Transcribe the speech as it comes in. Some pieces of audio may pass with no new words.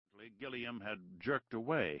Gilliam had jerked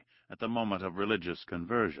away at the moment of religious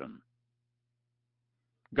conversion.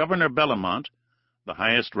 Governor Bellamont, the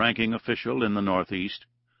highest-ranking official in the Northeast,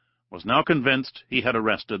 was now convinced he had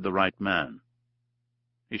arrested the right man.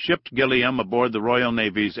 He shipped Gilliam aboard the Royal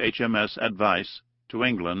Navy's HMS Advice to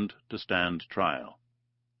England to stand trial.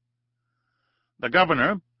 The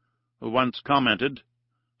governor, who once commented,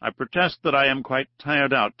 "I protest that I am quite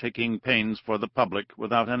tired out taking pains for the public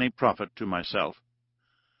without any profit to myself,"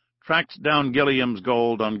 tracked down Gilliam's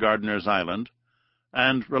gold on Gardiner's Island,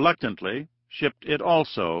 and reluctantly shipped it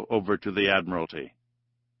also over to the Admiralty.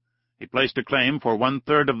 He placed a claim for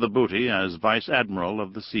 1/3 of the booty as Vice-Admiral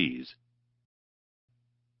of the Seas.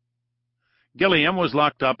 Gilliam was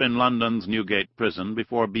locked up in London's Newgate prison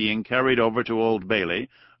before being carried over to Old Bailey,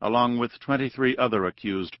 along with 23 other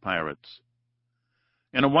accused pirates.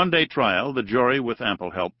 In a one-day trial, the jury, with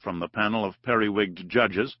ample help from the panel of periwigged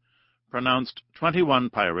judges, pronounced 21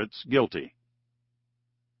 pirates guilty.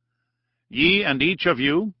 "Ye and each of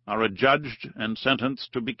you are adjudged and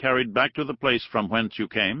sentenced to be carried back to the place from whence you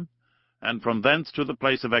came, and from thence to the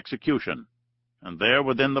place of execution, and there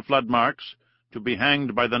within the flood marks to be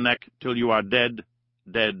hanged by the neck till you are dead,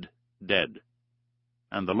 dead, dead.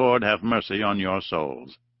 And the Lord have mercy on your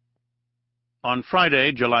souls." On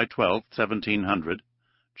Friday, July 12, 1700,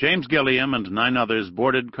 James Gilliam and 9 others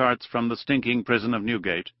boarded carts from the stinking prison of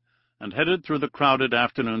Newgate and headed through the crowded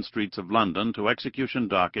afternoon streets of London to Execution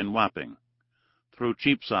Dock in Wapping, through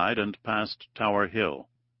Cheapside and past Tower Hill.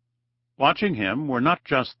 Watching him were not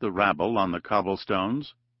just the rabble on the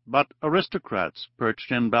cobblestones, but aristocrats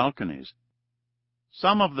perched in balconies.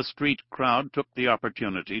 Some of the street crowd took the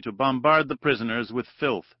opportunity to bombard the prisoners with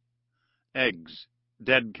filth, eggs,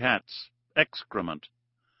 dead cats, excrement,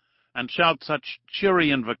 and shout such cheery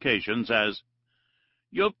invocations as,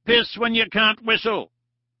 "You piss when you can't whistle,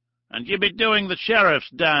 and you be doing the sheriff's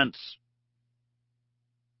dance."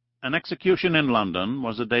 An execution in London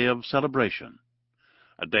was a day of celebration,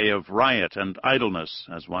 a day of riot and idleness,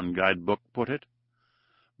 as one guidebook put it,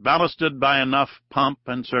 ballasted by enough pomp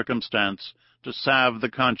and circumstance to salve the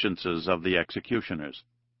consciences of the executioners.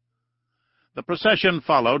 The procession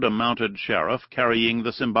followed a mounted sheriff carrying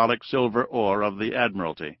the symbolic silver oar of the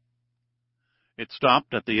Admiralty. It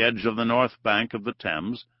stopped at the edge of the north bank of the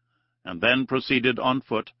Thames, and then proceeded on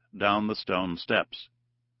foot down the stone steps.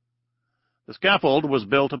 The scaffold was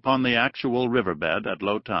built upon the actual riverbed at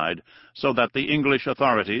low tide, so that the English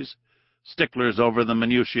authorities, sticklers over the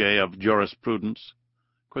minutiae of jurisprudence,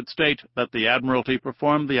 could state that the Admiralty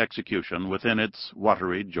performed the execution within its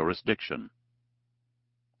watery jurisdiction.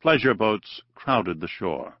 Pleasure boats crowded the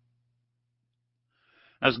shore.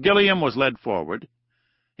 As Gilliam was led forward,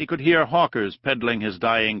 he could hear hawkers peddling his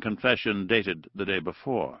dying confession dated the day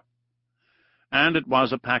before. And it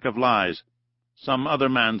was a pack of lies, some other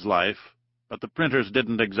man's life, but the printers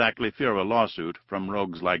didn't exactly fear a lawsuit from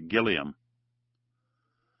rogues like Gilliam.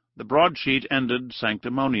 The broadsheet ended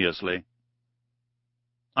sanctimoniously.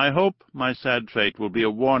 "I hope my sad fate will be a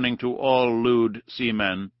warning to all lewd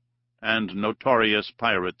seamen and notorious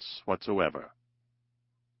pirates whatsoever."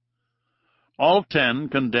 All 10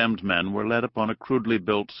 condemned men were led upon a crudely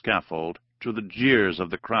built scaffold, to the jeers of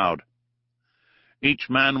the crowd. Each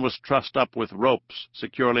man was trussed up with ropes,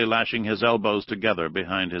 securely lashing his elbows together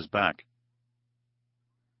behind his back.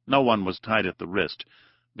 No one was tied at the wrist,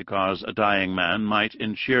 because a dying man might,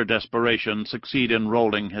 in sheer desperation, succeed in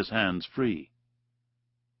rolling his hands free.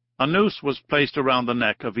 A noose was placed around the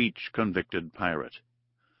neck of each convicted pirate.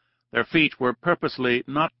 Their feet were purposely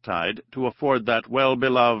not tied to afford that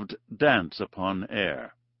well-beloved dance upon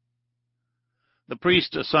air. The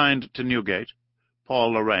priest assigned to Newgate,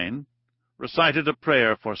 Paul Lorraine, recited a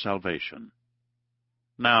prayer for salvation.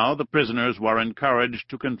 Now the prisoners were encouraged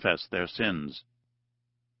to confess their sins.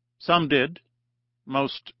 Some did,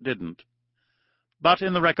 most didn't. But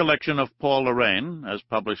in the recollection of Paul Lorraine, as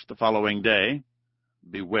published the following day,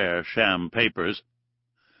 beware sham papers,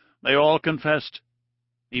 they all confessed,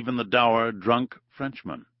 even the dour, drunk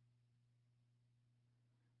Frenchman.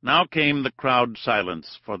 Now came the crowd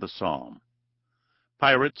silence for the psalm.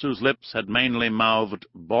 Pirates whose lips had mainly mouthed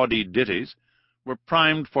bawdy ditties were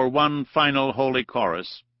primed for one final holy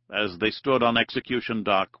chorus as they stood on Execution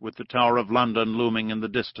Dock with the Tower of London looming in the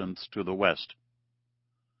distance to the west.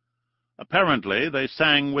 Apparently they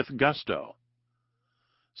sang with gusto.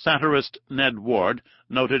 Satirist Ned Ward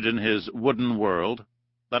noted in his Wooden World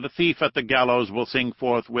that a thief at the gallows will sing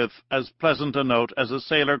forth with as pleasant a note as a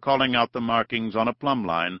sailor calling out the markings on a plumb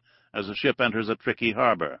line as a ship enters a tricky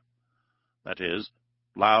harbor. That is,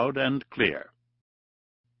 loud and clear.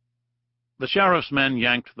 The sheriff's men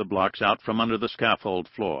yanked the blocks out from under the scaffold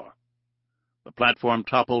floor. The platform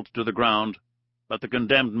toppled to the ground, but the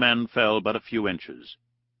condemned men fell but a few inches.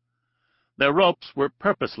 Their ropes were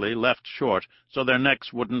purposely left short so their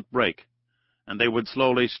necks wouldn't break, and they would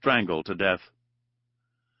slowly strangle to death.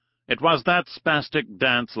 It was that spastic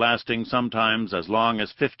dance lasting sometimes as long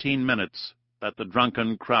as 15 minutes that the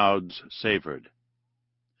drunken crowds savored.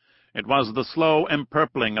 It was the slow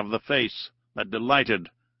empurpling of the face that delighted,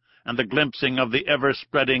 and the glimpsing of the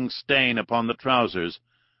ever-spreading stain upon the trousers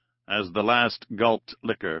as the last gulped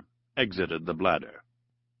liquor exited the bladder.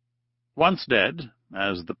 Once dead,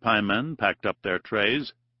 as the piemen packed up their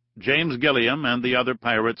trays, James Gilliam and the other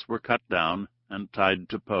pirates were cut down and tied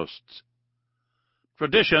to posts.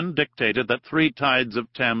 Tradition dictated that 3 tides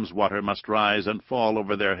of Thames water must rise and fall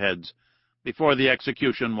over their heads before the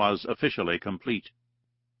execution was officially complete.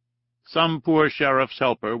 Some poor sheriff's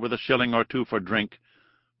helper with a shilling or 2 for drink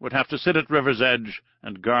would have to sit at river's edge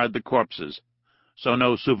and guard the corpses, so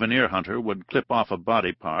no souvenir hunter would clip off a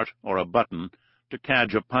body part or a button to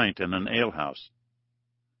cadge a pint in an alehouse.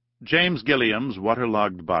 James Gilliam's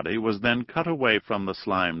waterlogged body was then cut away from the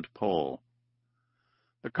slimed pole.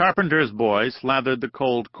 The carpenter's boy slathered the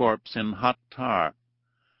cold corpse in hot tar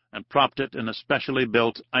and propped it in a specially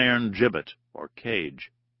built iron gibbet or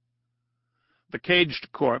cage. The caged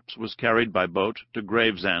corpse was carried by boat to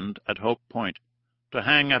Gravesend at Hope Point, to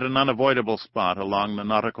hang at an unavoidable spot along the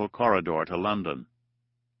nautical corridor to London.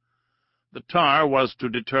 The tar was to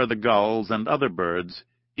deter the gulls and other birds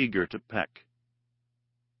eager to peck.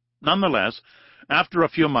 Nonetheless, after a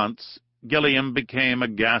few months, Gilliam became a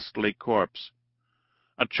ghastly corpse,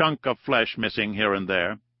 a chunk of flesh missing here and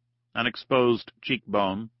there, an exposed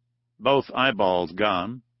cheekbone, both eyeballs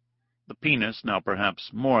gone, the penis now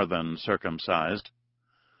perhaps more than circumcised,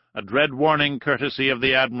 a dread warning courtesy of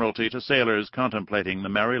the Admiralty to sailors contemplating the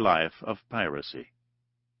merry life of piracy.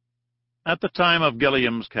 At the time of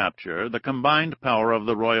Gilliam's capture, the combined power of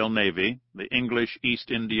the Royal Navy, the English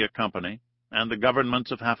East India Company, and the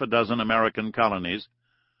governments of half a dozen American colonies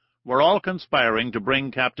were all conspiring to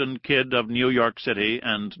bring Captain Kidd of New York City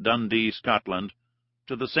and Dundee, Scotland,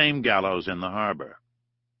 to the same gallows in the harbor.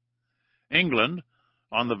 England,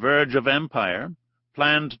 on the verge of empire,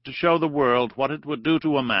 planned to show the world what it would do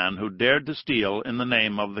to a man who dared to steal in the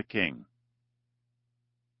name of the king.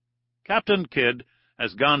 Captain Kidd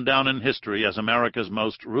has gone down in history as America's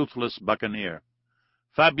most ruthless buccaneer,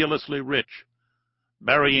 fabulously rich,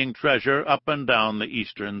 burying treasure up and down the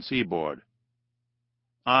eastern seaboard.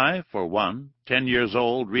 I, for one, 10 years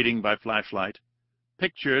old, reading by flashlight,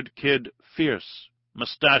 pictured Kidd fierce,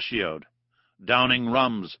 mustachioed, downing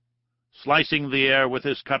rums, slicing the air with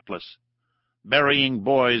his cutlass, burying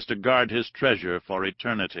boys to guard his treasure for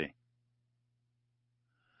eternity.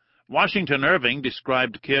 Washington Irving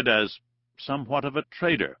described Kidd as somewhat of a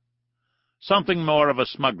trader, something more of a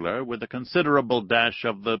smuggler with a considerable dash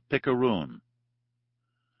of the picaroon.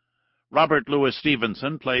 Robert Louis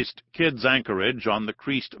Stevenson placed Kidd's anchorage on the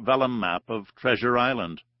creased vellum map of Treasure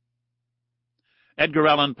Island. Edgar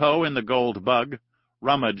Allan Poe in The Gold Bug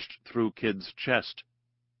rummaged through Kidd's chest.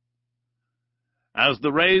 As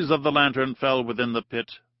the rays of the lantern fell within the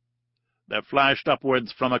pit, there flashed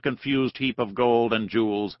upwards from a confused heap of gold and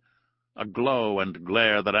jewels a glow and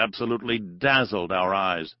glare that absolutely dazzled our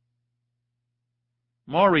eyes.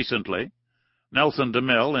 More recently, Nelson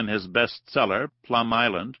DeMille, in his bestseller, Plum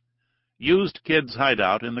Island, used Kidd's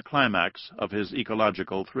hideout in the climax of his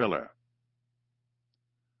ecological thriller.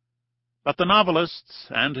 But the novelists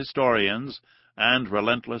and historians and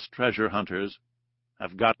relentless treasure hunters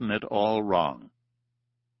have gotten it all wrong.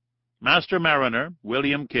 Master mariner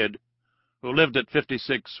William Kidd, who lived at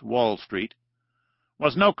 56 Wall Street,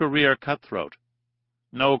 was no career cutthroat,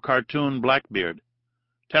 no cartoon Blackbeard,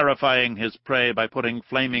 terrifying his prey by putting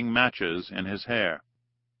flaming matches in his hair.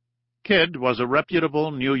 Kidd was a reputable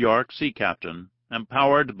New York sea captain,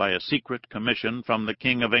 empowered by a secret commission from the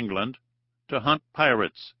King of England to hunt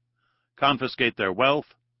pirates, confiscate their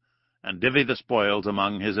wealth, and divvy the spoils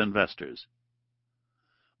among his investors.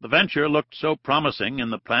 The venture looked so promising in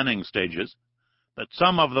the planning stages that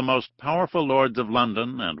some of the most powerful lords of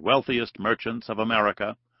London and wealthiest merchants of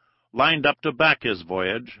America lined up to back his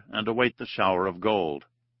voyage and await the shower of gold.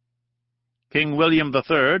 King William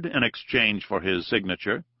III, in exchange for his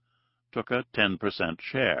signature, took a 10%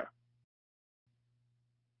 share.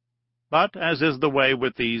 But, as is the way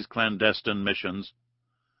with these clandestine missions,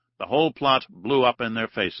 the whole plot blew up in their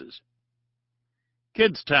faces.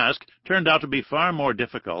 Kidd's task turned out to be far more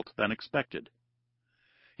difficult than expected.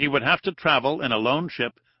 He would have to travel in a lone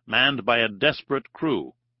ship manned by a desperate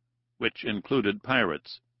crew, which included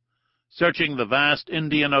pirates, searching the vast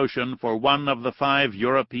Indian Ocean for one of the 5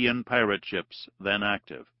 European pirate ships then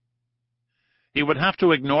active. he would have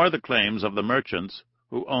to ignore the claims of the merchants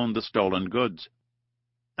who owned the stolen goods.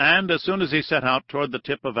 And as soon as he set out toward the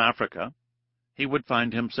tip of Africa, he would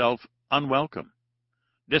find himself unwelcome,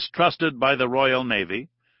 distrusted by the Royal Navy,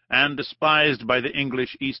 and despised by the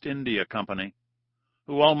English East India Company,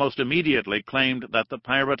 who almost immediately claimed that the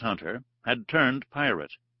pirate hunter had turned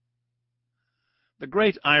pirate. The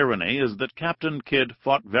great irony is that Captain Kidd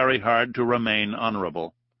fought very hard to remain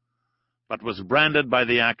honorable, but was branded by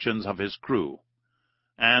the actions of his crew,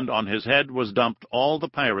 and on his head was dumped all the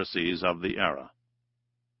piracies of the era.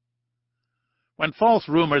 When false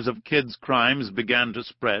rumors of Kidd's crimes began to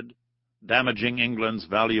spread, damaging England's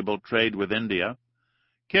valuable trade with India,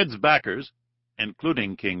 Kidd's backers,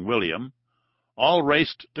 including King William, all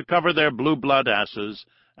raced to cover their blue-blood asses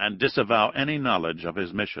and disavow any knowledge of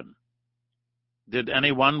his mission. Did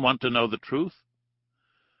anyone want to know the truth?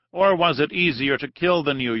 Or was it easier to kill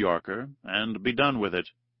the New Yorker and be done with it?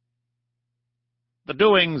 The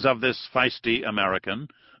doings of this feisty American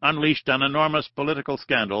unleashed an enormous political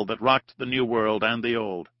scandal that rocked the New World and the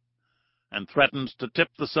Old, and threatened to tip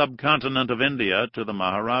the subcontinent of India to the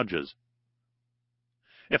Maharajas.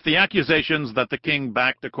 If the accusations that the king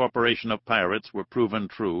backed a corporation of pirates were proven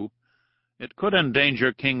true, it could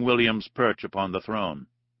endanger King William's perch upon the throne,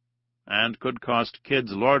 and could cost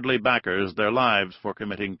Kidd's lordly backers their lives for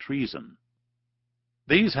committing treason.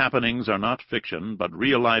 These happenings are not fiction, but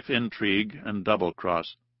real-life intrigue and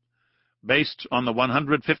double-cross, based on the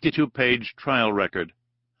 152-page trial record,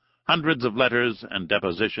 hundreds of letters and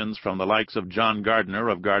depositions from the likes of John Gardner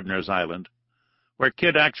of Gardner's Island, where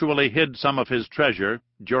Kidd actually hid some of his treasure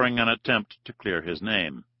during an attempt to clear his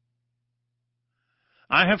name.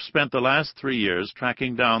 I have spent the last 3 years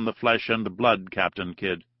tracking down the flesh and blood Captain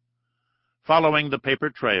Kidd, following the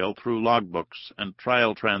paper trail through logbooks and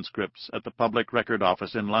trial transcripts at the Public Record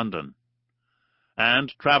Office in London,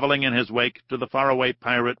 and traveling in his wake to the faraway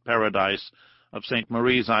pirate paradise of St.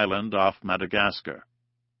 Mary's Island off Madagascar.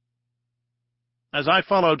 As I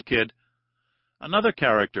followed Kidd, another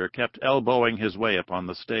character kept elbowing his way upon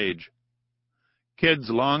the stage. Kidd's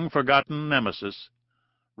long-forgotten nemesis,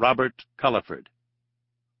 Robert Culliford.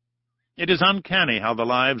 It is uncanny how the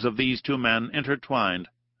lives of these two men intertwined,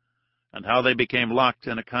 and how they became locked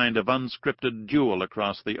in a kind of unscripted duel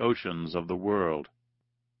across the oceans of the world.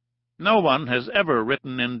 No one has ever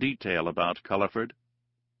written in detail about Culliford.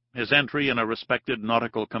 His entry in a respected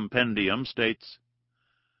nautical compendium states,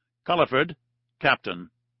 "Culliford, Captain,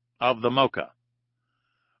 of the Mocha.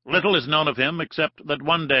 Little is known of him except that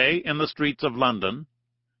one day, in the streets of London,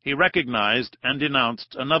 he recognized and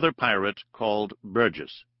denounced another pirate called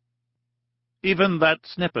Burgess." Even that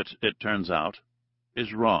snippet, it turns out,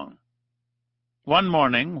 is wrong. One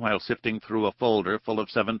morning, while sifting through a folder full of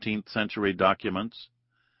 17th-century documents,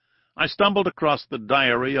 I stumbled across the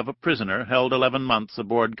diary of a prisoner held 11 months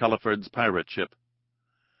aboard Culliford's pirate ship,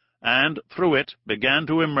 and through it began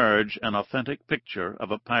to emerge an authentic picture of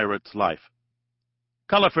a pirate's life.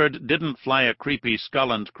 Culliford didn't fly a creepy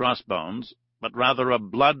skull and crossbones, but rather a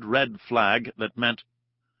blood-red flag that meant,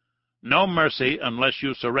 "No mercy unless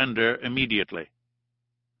you surrender immediately."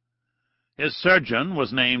 His surgeon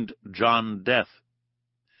was named John Death.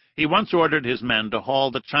 He once ordered his men to haul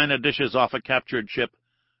the china dishes off a captured ship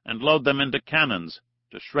and load them into cannons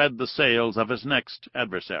to shred the sails of his next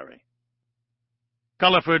adversary.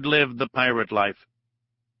 Culliford lived the pirate life.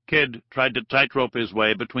 Kidd tried to tightrope his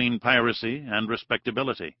way between piracy and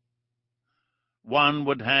respectability. One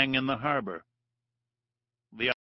would hang in the harbor. The